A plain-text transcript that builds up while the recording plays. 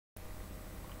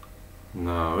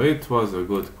No, it was a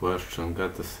good question,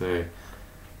 gotta say.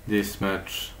 This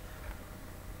match,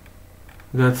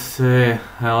 gotta say,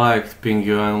 I liked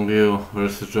Pingyuan Liu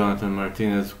versus Jonathan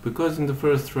Martinez, because in the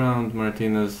first round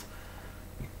Martinez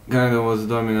kinda was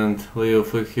dominant. Liu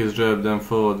flicked his jab, then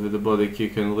followed with a body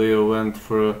kick, and Liu went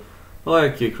for a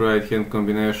leg kick right hand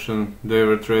combination. They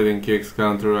were trading kicks,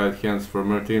 counter right hands for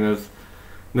Martinez.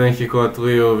 Then he caught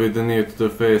Liu with a knee to the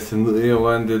face, and Liu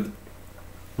landed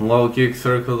low kick,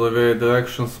 circled away, the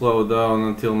action slowed down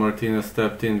until Martinez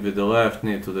stepped in with the left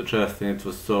knee to the chest, and it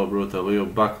was so brutal. Liu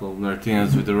buckled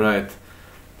Martinez with the right,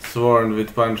 swarmed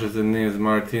with punches and knees.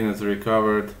 Martinez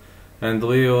recovered, and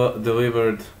Liu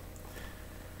delivered.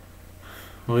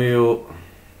 Liu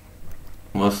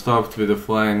was stopped with a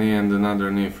flying knee and another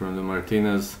knee from the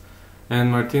Martinez.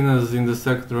 And Martinez in the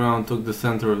second round took the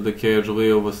center of the cage.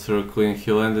 Liu was circling,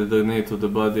 he landed the knee to the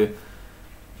body.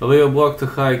 Liu blocked a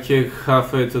high kick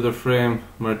halfway to the frame.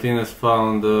 Martinez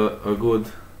found a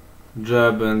good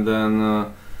jab and then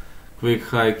a quick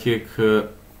high kick.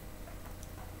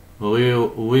 Liu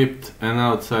whipped an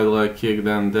outside leg kick,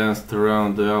 then danced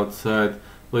around the outside.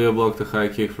 Liu blocked a high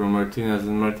kick from Martinez,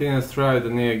 and Martinez tried the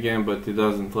knee again, but it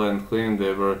doesn't land clean.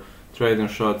 They were trading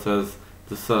shots as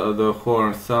the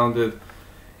horn sounded.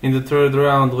 In the third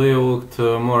round, Liu looked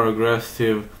more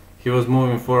aggressive. He was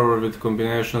moving forward with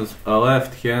combinations. A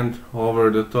left hand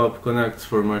over the top connects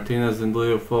for Martinez, and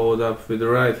Liu followed up with the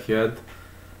right hand,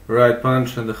 right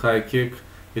punch and a high kick.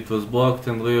 It was blocked,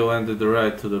 and Liu landed the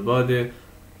right to the body.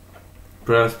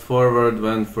 Pressed forward,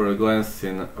 went for a glance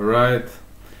in right.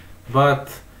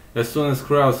 But as soon as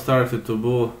crowd started to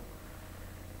boo,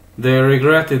 they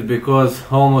regretted, because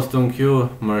almost on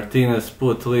cue, Martinez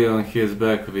put Liu on his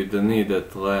back with the knee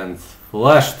that lands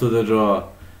flush to the jaw.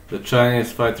 The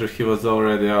Chinese fighter, he was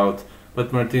already out,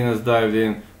 but Martinez dived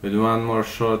in with one more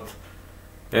shot,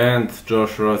 and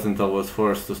Josh Rosenthal was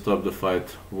forced to stop the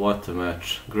fight. What a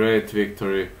match. Great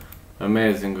victory,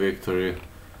 amazing victory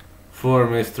for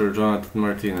Mr. Jonathan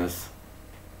Martinez.